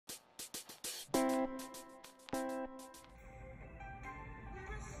Hey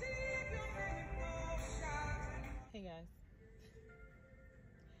guys,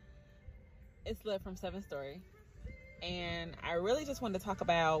 it's Liv from 7th Story, and I really just wanted to talk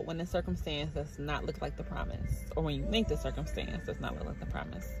about when the circumstance does not look like the promise, or when you think the circumstance does not look like the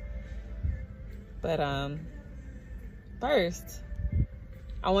promise. But first,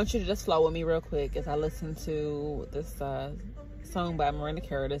 I want you to just flow with me real quick as I listen to this song by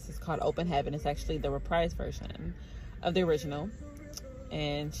Maranda. This is called Open Heaven. It's actually the reprise version of the original.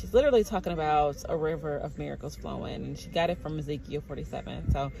 And she's literally talking about a river of miracles flowing. And she got it from Ezekiel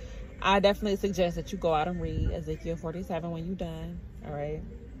 47. So I definitely suggest that you go out and read Ezekiel 47 when you're done. All right.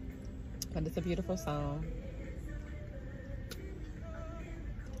 But it's a beautiful song.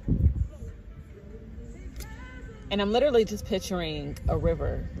 And I'm literally just picturing a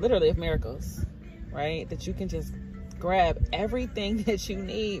river, literally of miracles, right? That you can just grab everything that you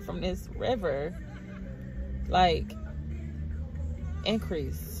need from this river. Like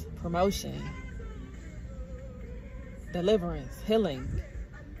increase, promotion, deliverance, healing.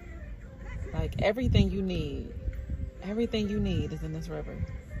 Like everything you need is in this river.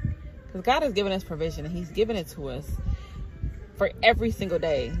 Because God has given us provision, and He's given it to us for every single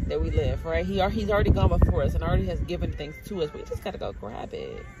day that we live, right? He's already gone before us and already has given things to us. We just got to go grab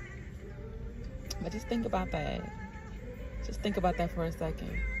it. But just think about that. Just think about that for a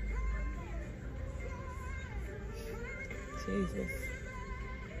second. Jesus.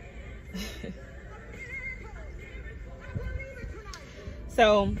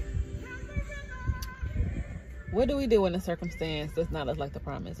 So, what do we do when the circumstance does not look like the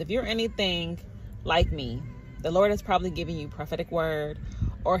promise? If you're anything like me, the Lord has probably given you prophetic word,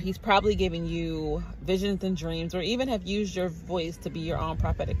 or He's probably given you visions and dreams, or even have used your voice to be your own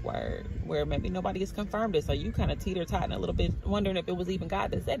prophetic word, where maybe nobody has confirmed it, so you kind of teeter-totting a little bit, wondering if it was even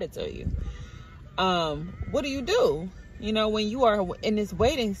God that said it to you. What do? You know, when you are in this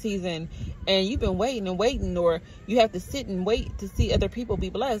waiting season and you've been waiting and waiting, or you have to sit and wait to see other people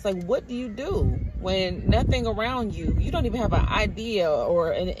be blessed. Like, what do you do when nothing around you, you don't even have an idea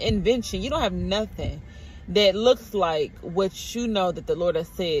or an invention, you don't have nothing that looks like what you know that the Lord has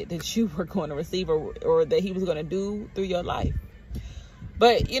said that you were going to receive, or that He was going to do through your life?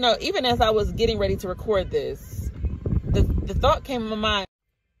 But, you know, even as I was getting ready to record this, the thought came in my mind,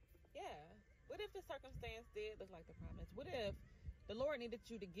 what if the circumstance did look like the promise? What if the Lord needed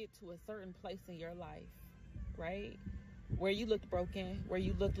you to get to a certain place in your life, right? Where you looked broken, where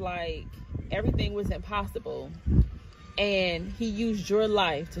you looked like everything was impossible, and He used your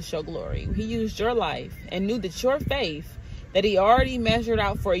life to show glory. He used your life and knew that your faith that He already measured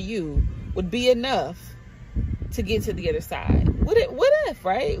out for you would be enough to get to the other side. What if,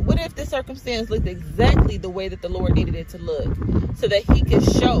 right? What if the circumstance looked exactly the way that the Lord needed it to look, so that He could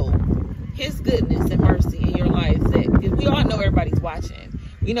show His goodness and mercy in your life? That we all know everybody's watching.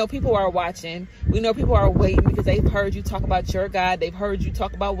 We know people are watching. We know people are waiting because they've heard you talk about your God. They've heard you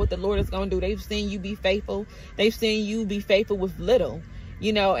talk about what the Lord is going to do. They've seen you be faithful. They've seen you be faithful with little,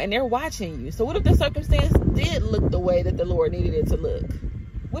 you know, and they're watching you. So what if the circumstance did look the way that the Lord needed it to look?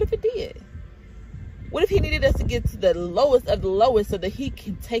 What if it did? What if He needed us to get to the lowest of the lowest so that He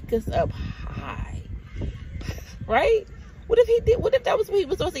can take us up high? Right? What if He did? What if that was what He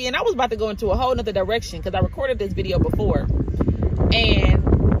was supposed to do? And I was about to go into a whole nother direction because I recorded this video before,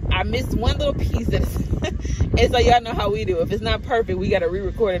 and I missed one little piece of it. And so y'all know how we do. If it's not perfect, we got to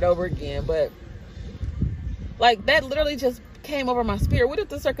re-record it over again. But like, that literally just came over my spirit. What if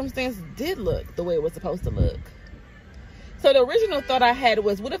the circumstance did look the way it was supposed to look? So the original thought I had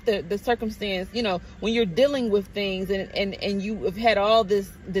was, what if the circumstance, you know, when you're dealing with things and you have had all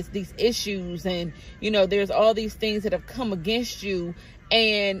these issues, and, you know, there's all these things that have come against you,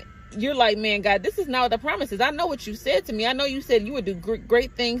 and you're like, man, God, this is not what the promise is. I know what you said to me. I know you said you would do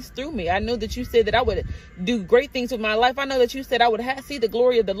great things through me. I know that you said that I would do great things with my life. I know that you said I would see the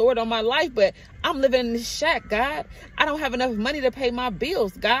glory of the Lord on my life, but I'm living in this shack, God. I don't have enough money to pay my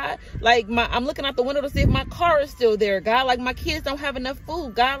bills, God. Like, I'm looking out the window to see if my car is still there, God. Like, my kids don't have enough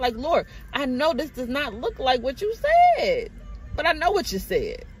food, God. Like, Lord, I know this does not look like what you said, but I know what you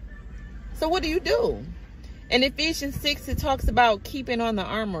said. So what do? In Ephesians 6, it talks about keeping on the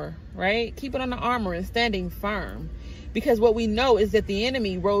armor, right? Keeping on the armor and standing firm. Because what we know is that the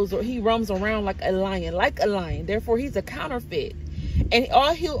enemy roams around like a lion. Therefore, he's a counterfeit. And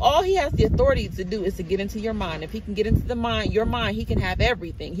all he has the authority to do is to get into your mind. If he can get into your mind, he can have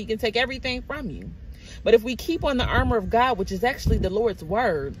everything. He can take everything from you. But if we keep on the armor of God, which is actually the Lord's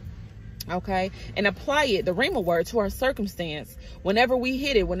word, okay, and apply it, the Rhema word, to our circumstance, whenever we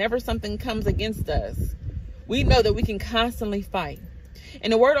hit it, whenever something comes against us, we know that we can constantly fight.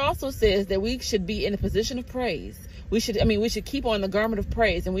 And the word also says that we should be in a position of praise. We should keep on the garment of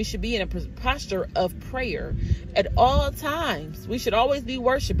praise, and we should be in a posture of prayer at all times. We should always be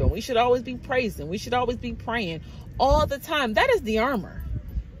worshiping. We should always be praising. We should always be praying all the time. That is the armor.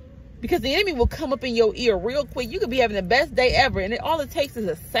 Because the enemy will come up in your ear real quick. You could be having the best day ever, and all it takes is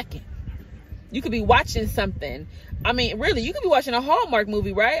a second. You could be watching something. I mean, really, you could be watching a Hallmark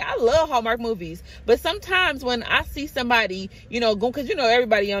movie, right? I love Hallmark movies. But sometimes when I see somebody, because,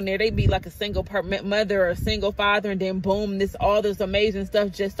 everybody on there, they be like a single mother or a single father, and then boom, all this amazing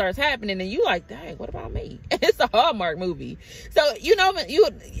stuff just starts happening. And you like, dang, what about me? It's a Hallmark movie. So,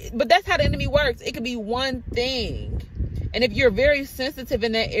 but that's how the enemy works. It could be one thing. And if you're very sensitive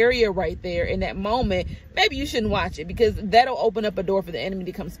in that area right there, in that moment, maybe you shouldn't watch it, because that'll open up a door for the enemy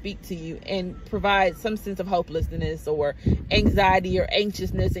to come speak to you and provide some sense of hopelessness or anxiety or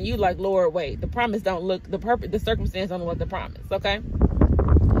anxiousness. And you like, Lord, wait, the promise don't look, the circumstance don't look like the promise, okay?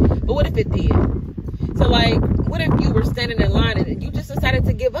 But what if it did? So like, what if you were standing in line and you just decided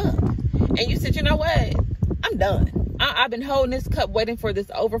to give up? And you said, you know what? I'm done. I've been holding this cup waiting for this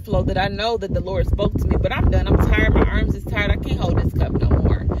overflow that I know that the Lord spoke to me, but I'm done. I'm tired. My arms is tired. I can't hold this cup no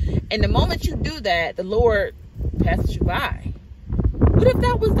more. And the moment you do that, the Lord passes you by. What if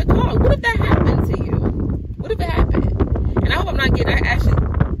that was the cause? What if that happened to you? What if it happened? And I hope I'm not getting, I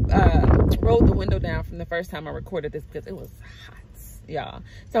actually rolled the window down from the first time I recorded this because it was hot. Y'all.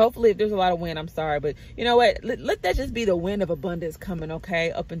 So hopefully if there's a lot of wind, I'm sorry, but you know what, let that just be the wind of abundance coming,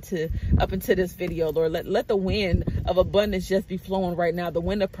 okay, up into this video, Lord. Let the wind of abundance just be flowing right now, the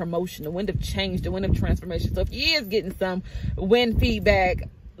wind of promotion, the wind of change, the wind of transformation. So if he is getting some wind feedback,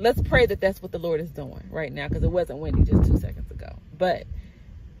 let's pray that that's what the Lord is doing right now, because it wasn't windy just 2 seconds ago. But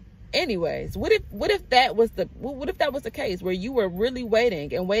anyways, what if that was the case, where you were really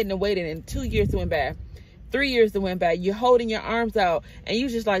waiting and 2 years went by, 3 years that went by, you're holding your arms out, and you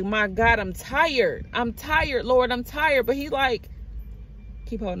just like, my God, I'm tired, Lord, I'm tired. But he's like,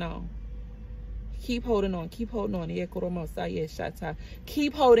 keep holding on, keep holding on, keep holding on,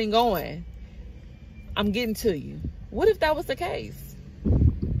 keep holding on. I'm getting to you. What if that was the case?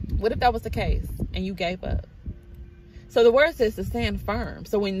 What if that was the case and you gave up? So the word says to stand firm.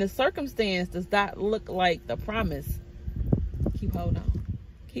 So when the circumstance does not look like the promise, keep holding on,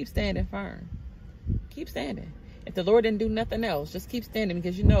 keep standing firm. Keep standing. If the Lord didn't do nothing else, just keep standing,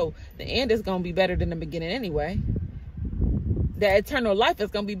 because the end is going to be better than the beginning anyway. The eternal life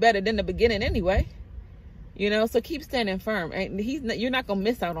is going to be better than the beginning anyway. So keep standing firm. And you're not going to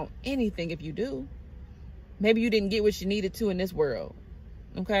miss out on anything if you do. Maybe you didn't get what you needed to in this world,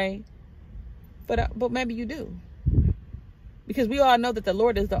 okay? But maybe you do. Because we all know that the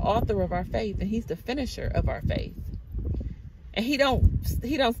Lord is the author of our faith, and he's the finisher of our faith. And he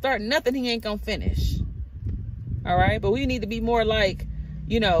don't start nothing he ain't gonna finish. All right, but we need to be more like,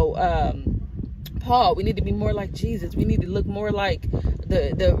 Paul. We need to be more like Jesus. We need to look more like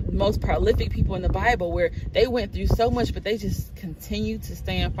the most prolific people in the Bible, where they went through so much, but they just continued to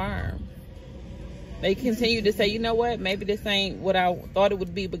stand firm. They continued to say, you know what, maybe this ain't what I thought it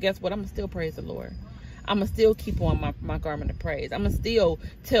would be, but guess what? I'm gonna still praise the Lord. I'm gonna still keep on my garment of praise. I'm gonna still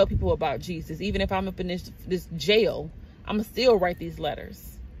tell people about Jesus, even if I'm up in this jail. I'm going to still write these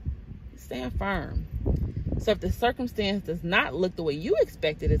letters. Stand firm. So if the circumstance does not look the way you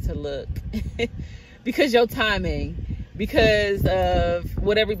expected it to look, because your timing, because of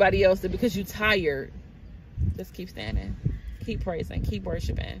what everybody else did, because you're tired, just keep standing. Keep praising. Keep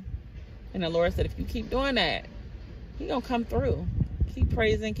worshiping. And the Lord said, if you keep doing that, he's going to come through. Keep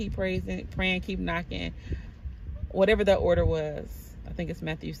praising, praying, keep knocking. Whatever that order was. I think it's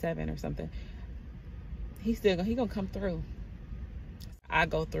Matthew 7 or something. He's gonna come through. I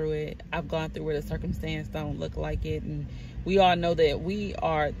go through it. I've gone through where the circumstance don't look like it, and we all know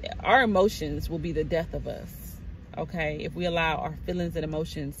that our emotions will be the death of us. Okay, if we allow our feelings and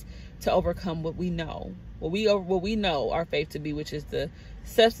emotions to overcome what we know, what we know our faith to be, which is the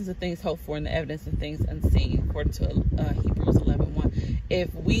substance of things hoped for and the evidence of things unseen, according to Hebrews 11:1.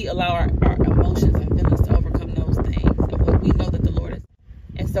 If we allow our emotions and feelings to overcome those things, and what we know that the Lord is.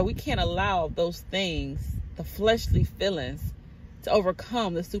 And so we can't allow those things, the fleshly feelings, to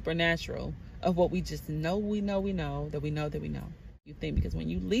overcome the supernatural of what we just know, that we know. You think, because when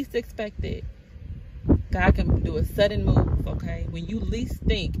you least expect it, God can do a sudden move, okay? When you least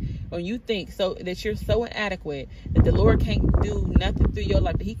think, when you think so that you're so inadequate that the Lord can't do nothing through your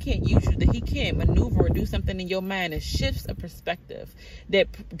life, that he can't use you, that he can't maneuver or do something in your mind that shifts a perspective,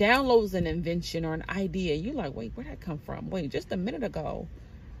 that downloads an invention or an idea. You're like, wait, where'd that come from? Wait, just a minute ago,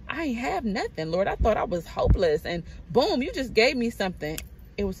 I ain't have nothing, Lord. I thought I was hopeless. And boom, you just gave me something.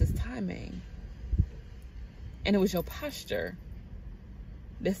 It was his timing. And it was your posture.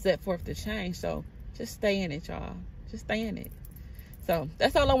 that's set forth to change. So just stay in it, y'all. Just stay in it. So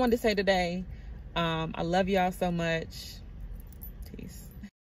that's all I wanted to say today. I love y'all so much. Peace.